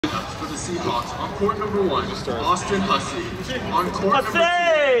For the Seahawks, on court number 1, Austin Hussey. On court number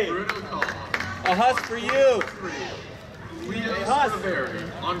 2, Bruno Call. A Huss for you.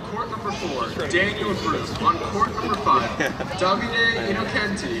 On court number 4, Daniel Bruce. On court number 5, Davide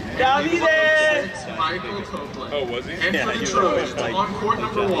Innocenti. Davide! Michael Copeland. Oh, was he? And for the Trojans, on court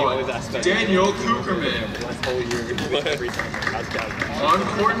number 1, Daniel Cukierman. On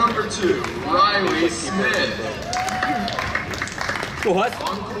court number 2, Riley Smith. What?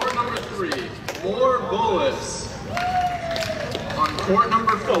 On court number 3, more Bullis. On court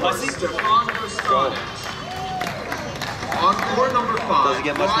number 4, Stefan Bostonic. On court number 5, doesn't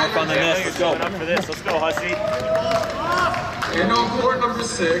get much more fun than this. Let's go. Enough for this. Let's go, Hussey. And on court number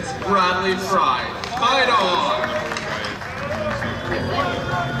 6, Bradley Fry. Fight on!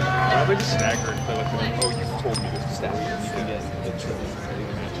 Bradley just staggered. Oh, you told me this.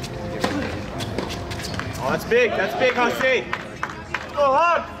 Oh, that's big. That's big, Hussey. Go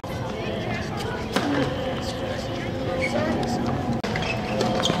hard.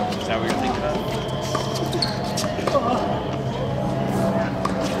 Is that what you're thinking of?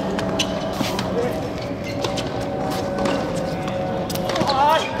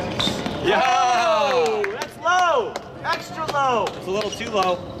 Yo! That's low! Extra low! It's a little too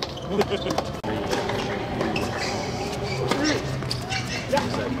low.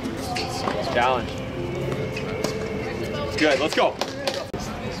 Challenge. Good, let's go.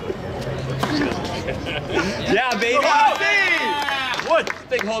 Yeah, baby! Yeah. What?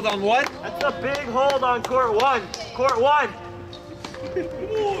 Big hold on what? That's a big hold on court 1. Court 1!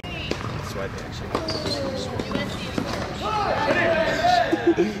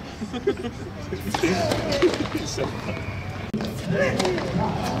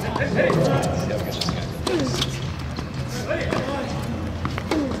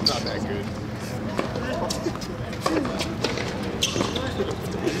 Not that good.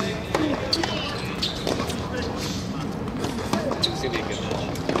 It's gonna be a good ball.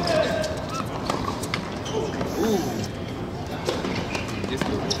 Ooh. Just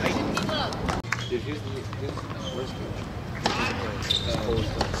tight. Dude, here's where's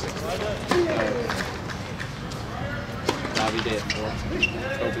Davide at 4.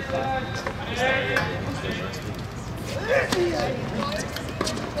 Kobe 5.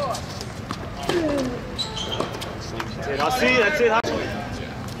 I'll see you. That's it. I'm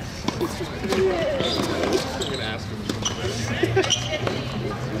gonna ask him.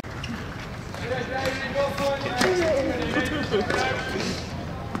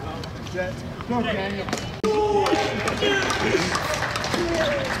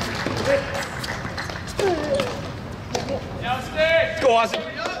 Go, Austin.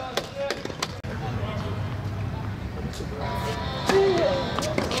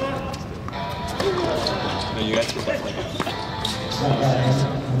 No, you guys can like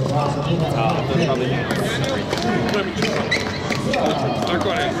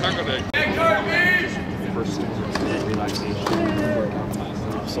We're not going to. First relaxation.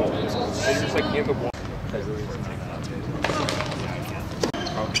 So it's just like give a one.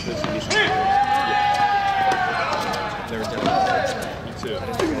 Me too.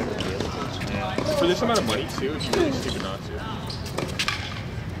 For this amount of money too, it's really stupid not to.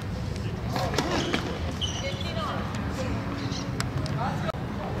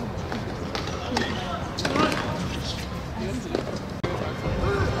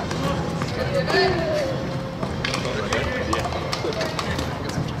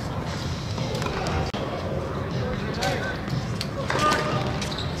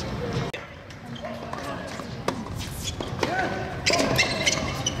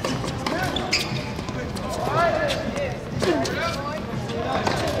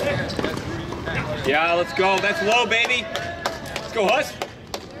 Yeah, let's go. That's low, baby. Let's go, Huss.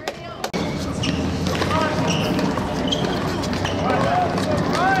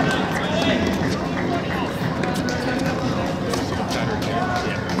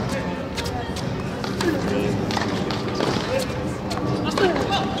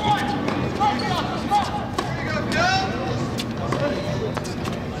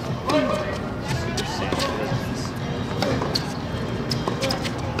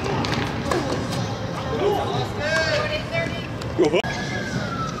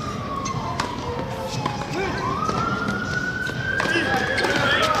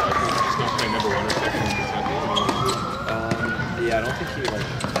 Yeah, I don't think he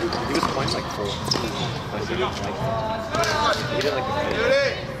was playing like 4. But he didn't like the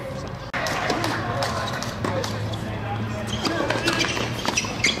play.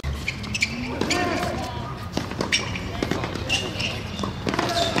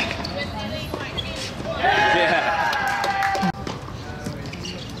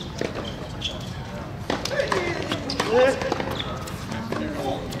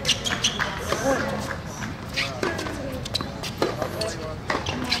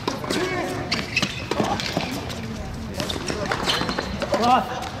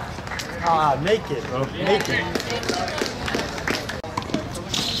 Ah, make it, bro. Make it.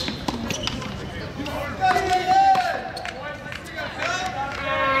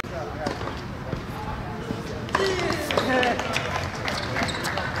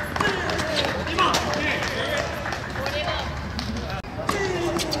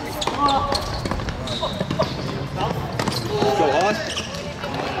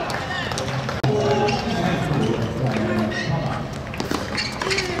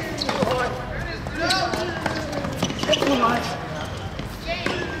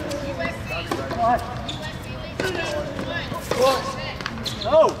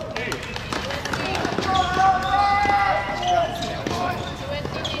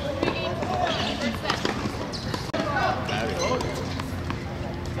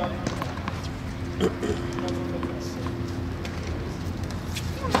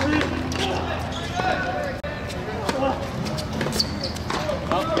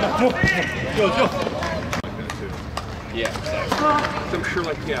 Yeah, exactly. I'm sure,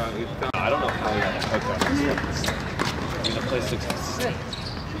 like, yeah, I don't know how he got hooked up. He's gonna play 6.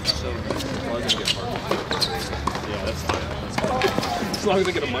 so probably gonna get hard. Yeah, that's fine. That's fine. As long as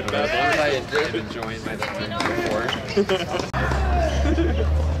I get a much better As long as I have enjoyed my before.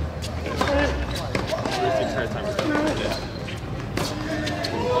 The entire time we're done.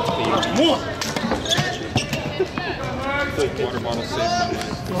 The water bottle saved my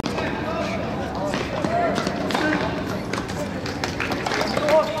life.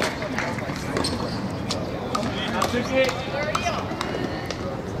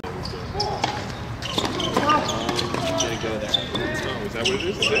 Gonna go there. Oh, is that what it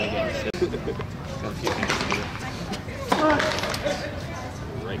is? Is it? Got a few things to do.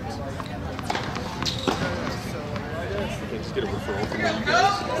 Right. Okay, just get a referral from you guys.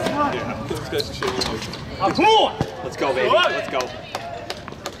 Yeah, those guys should show Let's go, baby. Let's go.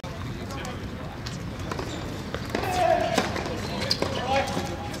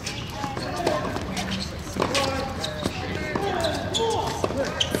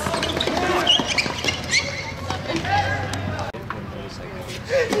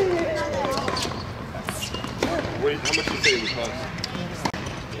 Wait, how much did you say it would cost?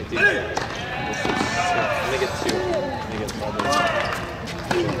 I think it's 2. I think it's all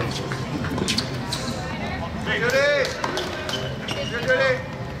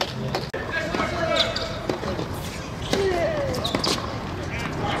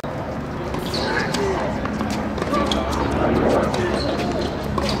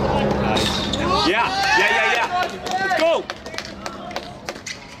Yeah. Let's go.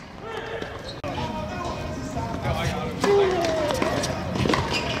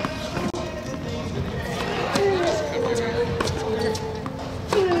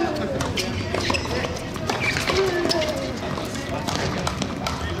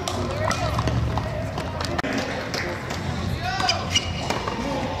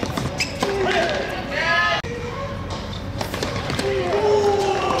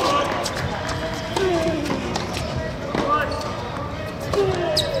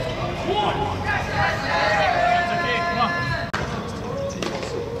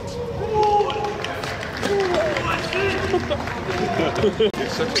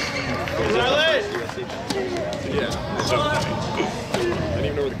 It's such a... Yeah, it's so funny. I didn't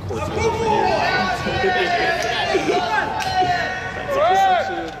even know where the courts was over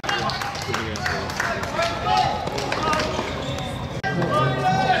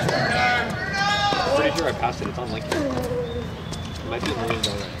Pretty sure I passed it. It's on LinkedIn. It might be $1 million.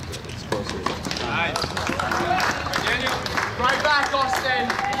 It's closer. Nice. Right back,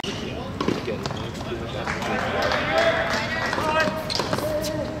 Austin.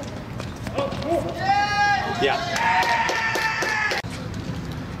 Yeah.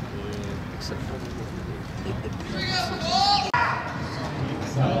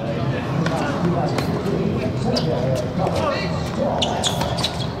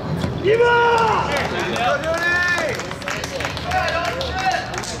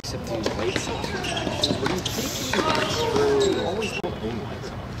 Except these white socks. What are you thinking? You always don't own white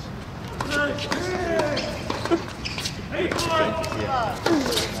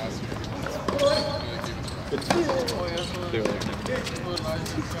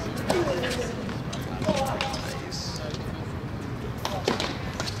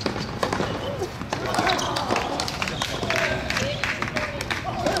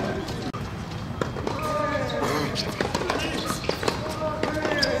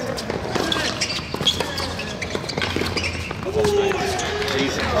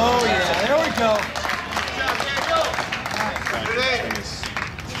Oh yeah, there we go.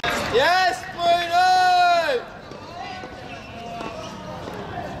 Yes, Bruno!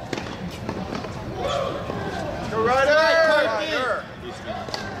 Go Ryder!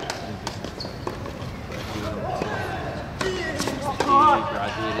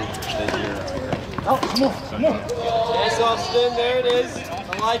 Oh, come on, come on. Yes, Austin, there it is. I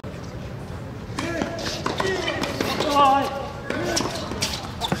like it.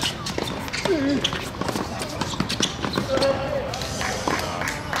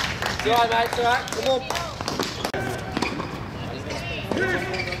 It's all right, mate, it's all right. Come on.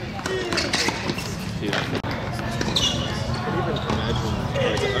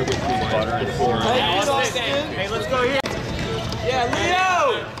 Hey, Austin. Hey, let's go here. Yeah,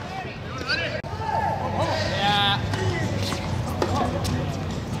 Leo!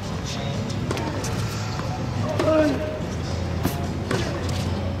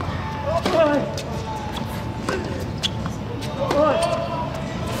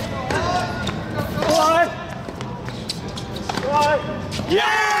 Yeah.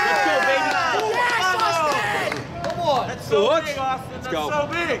 Let's go, baby. Yes, Austin! Come on. That's so big, Austin. That's go. so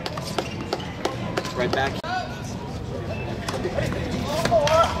big. Right back.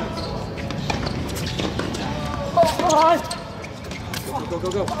 Go, go,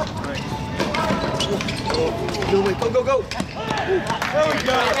 go. No way, go, go, go. There we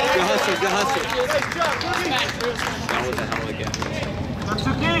go. Good hustle, good hustle. Nice job. That was a hell of a game. That's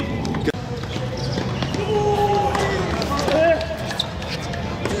okay.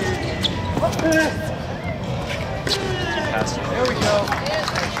 There we go.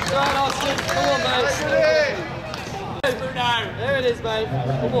 All right, Austin. Come on, mate. There it is, mate.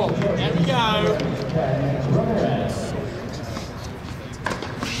 Come on. There we go.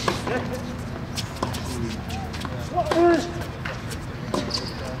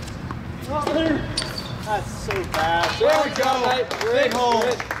 That's so bad. There we go, mate. Big hole.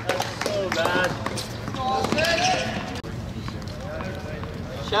 That's so bad.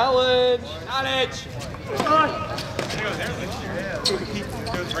 Challenge. Challenge. It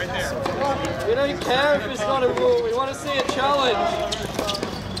goes right there. We don't care if it's not a rule. We want to see a challenge.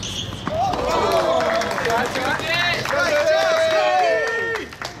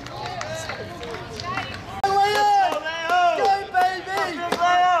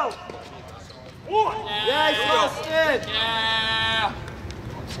 Yes, Austin! Yeah!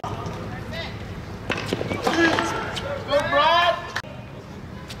 Good, Brad!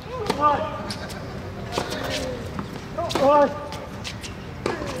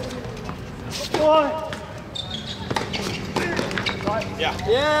 Yeah.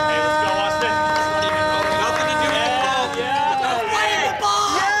 Yeah! Hey, let's go, Austin. Nothing to do with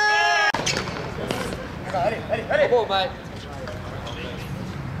Yeah! Come on, mate.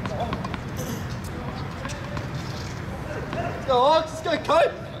 Let's go, Hawks. Let's go,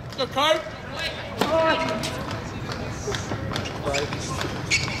 Cope. Let's go, Cope.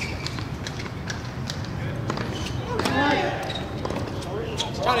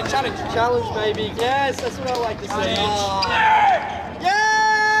 Challenge, challenge. Challenge, baby. Yes, that's what I like to say.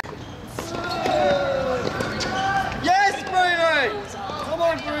 Yes! Yes, Bruno! Come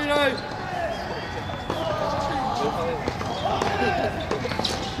on, Bruno!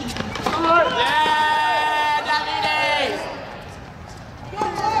 Yeah, Davide!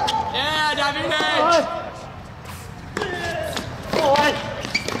 Yeah, Davide!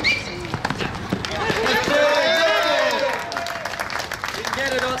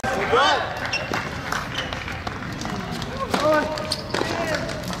 Get it on.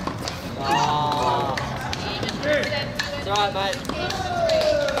 It's alright, mate.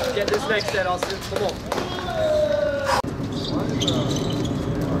 Get this next set, Austin. Come on.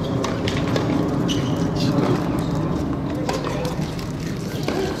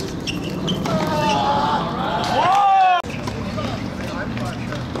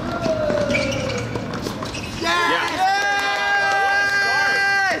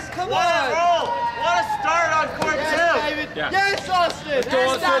 Yeah. Yes, Austin!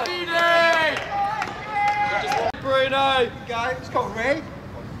 Yes, Davide! Bruno! Guys, got Ray.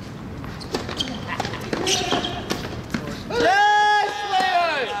 Yes, Leo!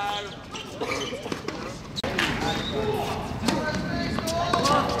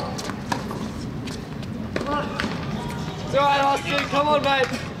 It's alright, Austin. Come on, mate.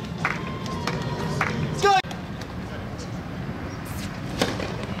 Let's go!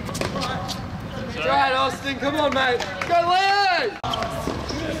 It's alright, Austin. Come on, mate. Go, Leo!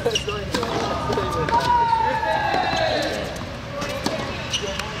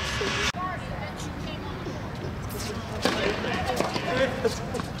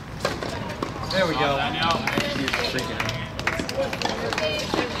 There we go. There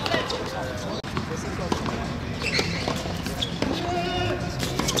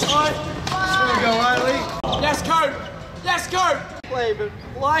we go, Riley. Yes, coach. Yes, coach. Play, but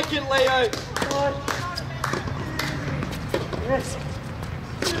like it, Leo. Yes.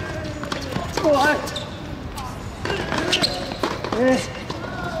 Yes.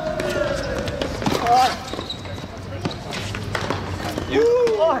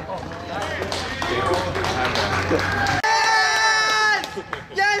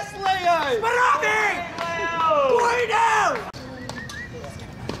 Yes, Leo! Barabi! Boy down!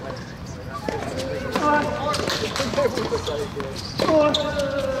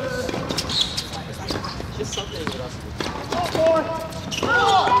 Just something with us.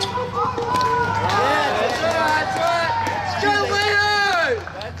 That's right. Go, Leo!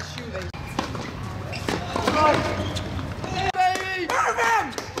 Baby! Move him!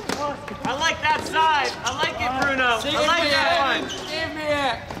 I like that side. I like it, Bruno. I like that one. Give me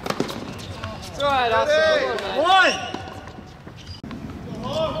it. It's all right, Austin.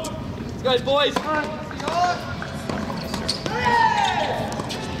 Let's go, boys.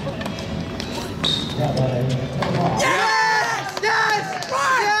 Yes! Yes!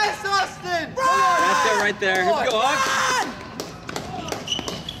 Run! Yes, Austin! Run! That's it right there. Here we go, Hawks.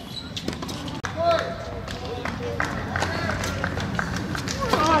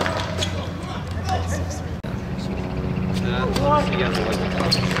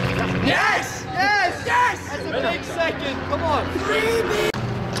 Yes! Yes! Yes! That's a big second. Come on.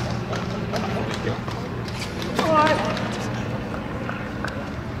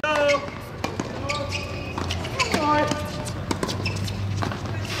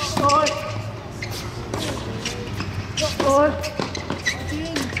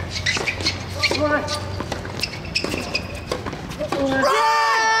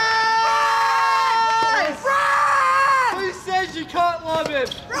 Who says you can't love him?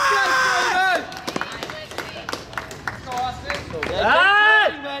 Run!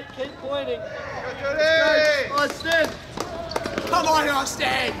 Keep pointing. Hey! Austin! Come on,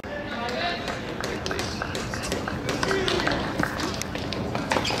 Austin!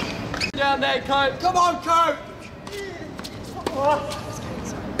 Down there, coach. Come on, coach!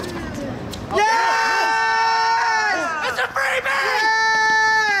 Yes! It's a freebie!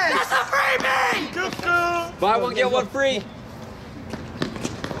 That's a freebie! Buy one, get one free.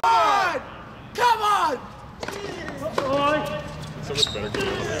 Come on! Come on! So much better.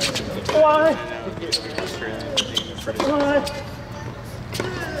 Keep going.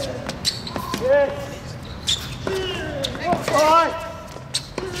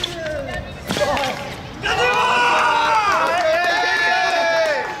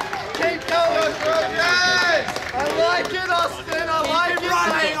 I like it, Austin. I like Keep it.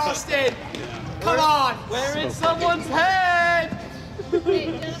 running, Austin! Come on! We're in someone's head.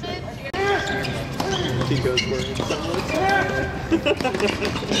 He goes for it.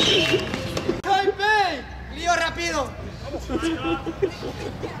 Go B. Lío rápido!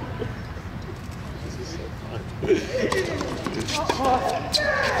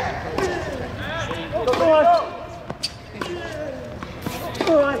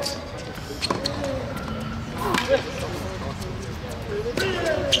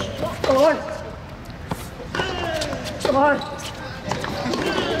 Come on,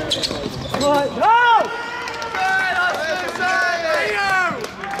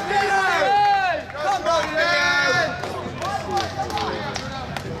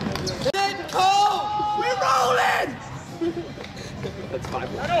 Then Cole. We're rolling! That's 5.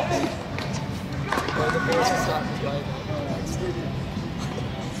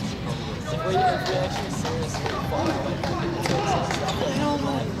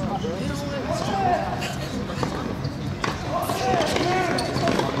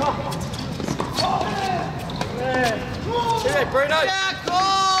 Hey, Bruno. Yeah,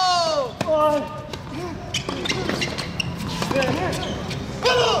 Cole!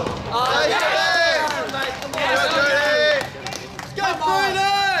 Oh, yeah. Mate, come on. Go,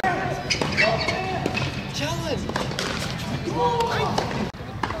 Bruno. Challenge.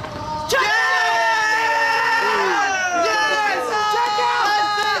 Yes! That's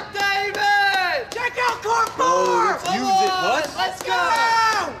it, David. Check out court 4! Use it, Huss. Let's go!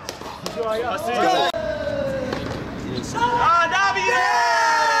 Let's go.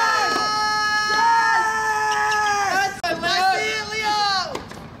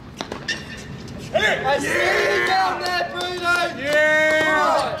 I see you down there, Bruno!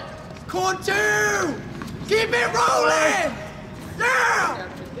 Yeah! Court 2! Keep it rolling! Yeah!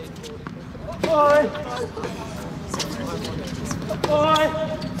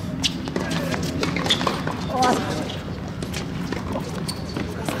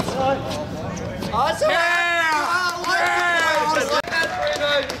 Awesome!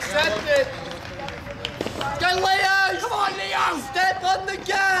 Accept it! Go Leo! Come on Leo! Step on the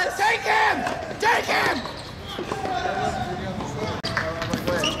gas! Take him! Take him!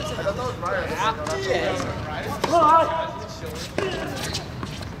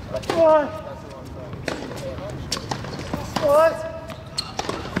 Come on! What?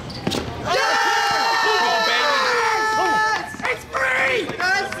 Yes! It's free!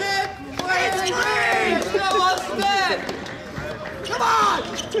 That's it! It's free! Come on, Stan! Come on!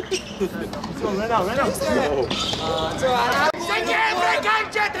 It's alright. C'est qui Breaking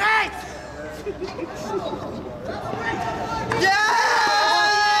Jet Race! Yes!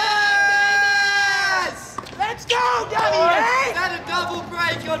 Let's go, Gabby! Is that a double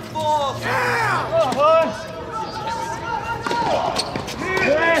break on 4? Yeah!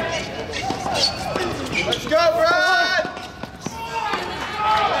 Let's go, Brad!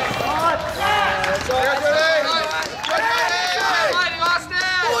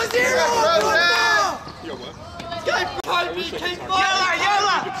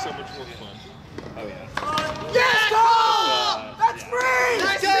 Oh yeah. Yes, go! That's free!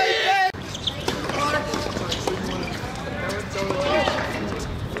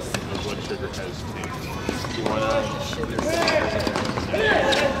 Blood sugar has changed. Do you wanna?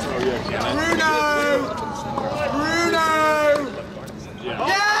 Bruno! Bruno! Yeah.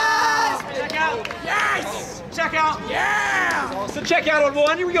 Yes! Check out! Yes! Check out! Yeah! So check out on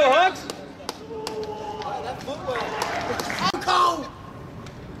 1. Here we go, Hugs! Uncle!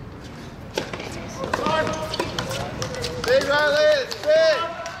 Big Riley, big!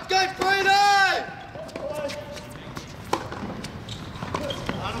 Go, Bruno!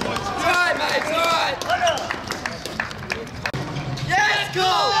 It's alright, mate, it's alright. Yes, go! I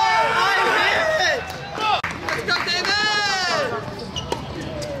hear it! Let's go, David!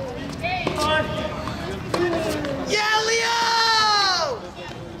 Yeah, Leo!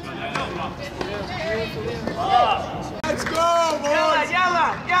 Let's go, boys! Yalla!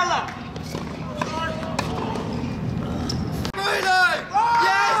 Bruno!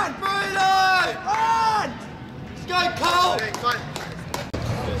 Yes, Bruno! Run! Let's go, Cole!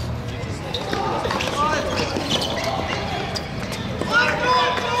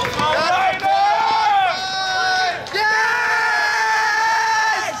 Yes!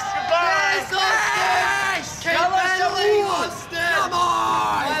 Yes, Austin! Keep battling, Austin! Come on!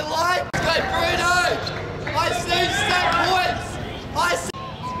 I like it. Go, Bruno! I see set points! I see...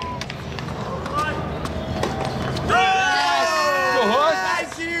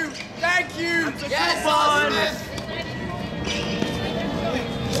 Thank you! Thank you! Yes, Austin!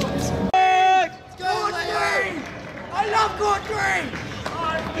 Let's go, Leo! I love Court 3!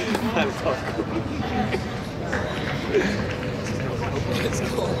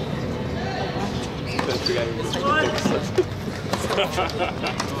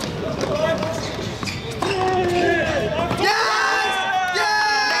 Yes!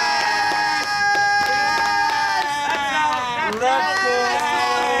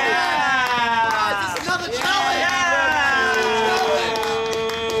 This is another challenge!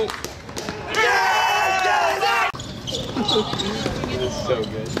 It is so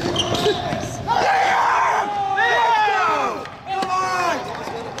good.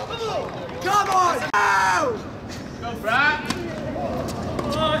 Come on! Go, Brad!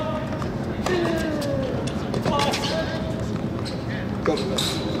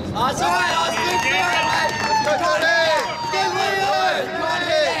 That's alright, Austin! Go, Tony! Go, Leo!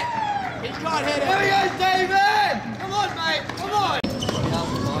 He can't hit it! Here we go, David! Come on, mate! Come on!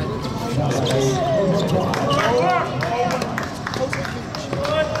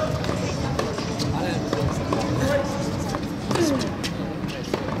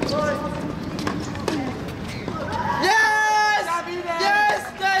 Yes! Yes,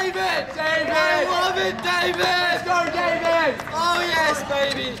 David! David! I love it, David! Let's go, David! Oh, yes,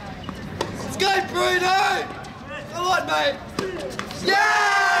 baby! Let's go, Bruno! Come on, mate!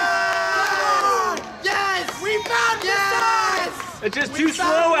 Yes! Yes! We found yes! It's just too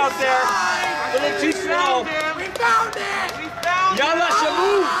slow out there. A little too slow. We found it! We found Yalla,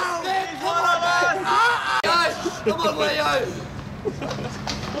 Shabu! Come on, mate! Come on, Leo!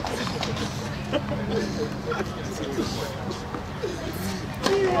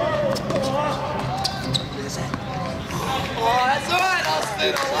 Oh, that's alright,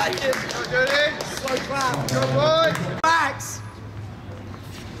 Austin. I like it. So clap. Good boy. Max.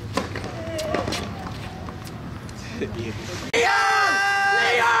 Leo!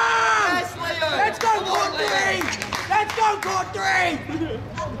 Leo! Yes, Leo. Let's go, Court 3! Let's go, Court 3!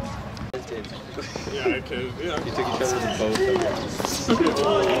 Yeah, I could. Yeah. You took each other in both. It's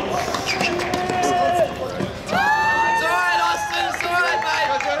alright, Austin. It's alright, mate.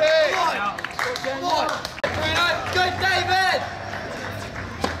 Come on. Bruno. Go, David.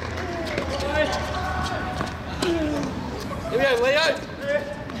 Here we go, Leo.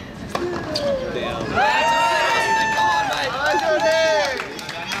 Damn. That's alright, Austin. Come on, mate.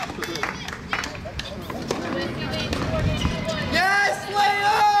 Yes,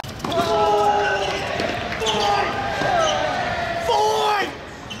 Leo.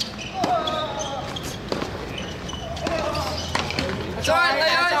 It's alright,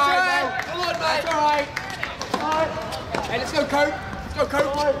 Leo. It's alright. Come on, mate. It's alright. Hey, let's go, Cope. Let's go,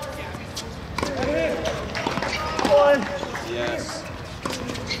 Cope. Yes.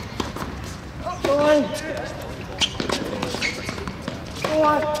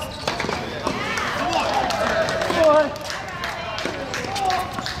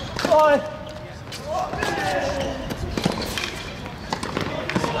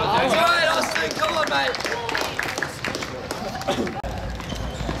 It's alright, Austin. Come on, mate.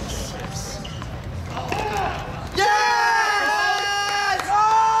 Yes!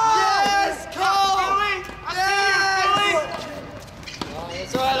 Yes, Cole! Yes!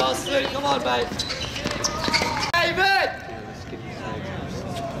 It's alright, Austin. Come on, mate. David!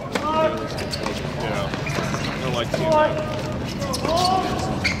 Yeah. I don't like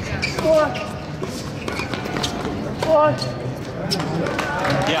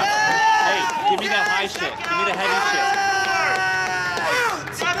Yeah. Hey, give me that high shit. Give me the heavy shit.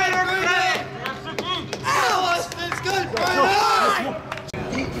 Ow, Austin, it's good, Bruno!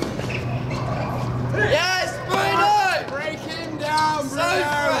 Yes, Bruno! Break him down, So Bruno.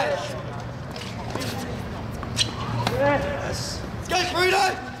 fresh! Let's go, Bruno!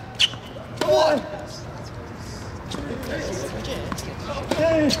 Come on!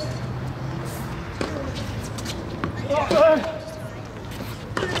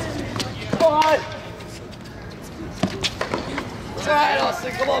 It's alright,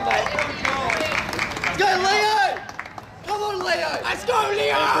 Austin, come on, mate. Let's go, Leo! Come on, Leo! Let's go,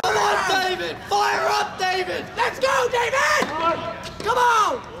 Leo! Come on, David! Fire up, David! Let's go, David! Come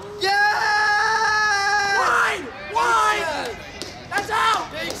on! Yeah! Wine! Wine! That's out!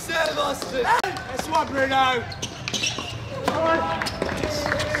 Big serve, Austin! That's what, Bruno.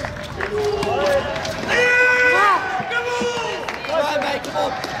 Right, mate, come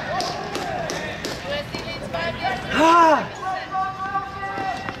on!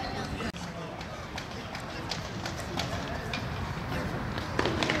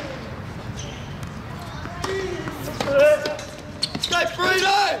 Let's go,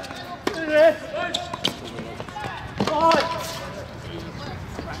 Bruno!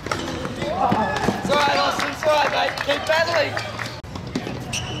 It's alright, Austin, it's alright, mate. Keep battling.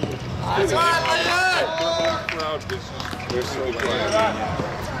 It's alright, Leo! crowd business. We're so quiet.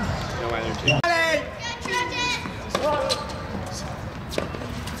 No energy.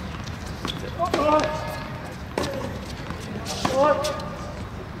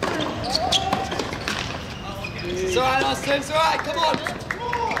 It's alright, Austin, it's alright, come on!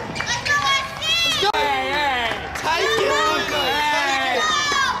 Let's go! Take it, Bruno!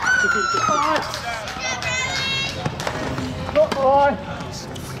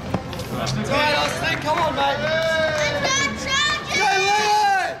 It's alright, Austin, come on, mate! Go,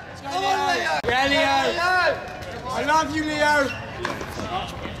 Leo! Come on, Leo! Yeah, Leo. I love you, Leo.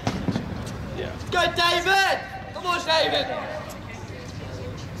 Go, David! Come on, David!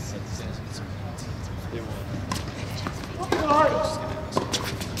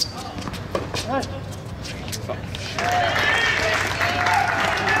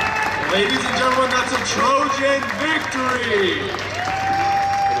 Ladies and gentlemen, that's a Trojan victory!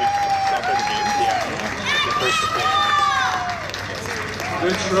 The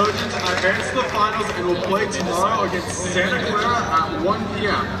Trojans advance to the finals and will play tomorrow against Santa Clara at 1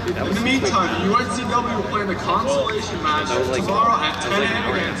 p.m. In the meantime, UNCW will play in the consolation match tomorrow at 10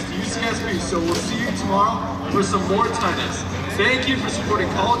 a.m. against UCSB, so we'll see you tomorrow for some more tennis. Thank you for supporting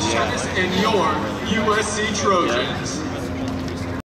college tennis and your USC Trojans.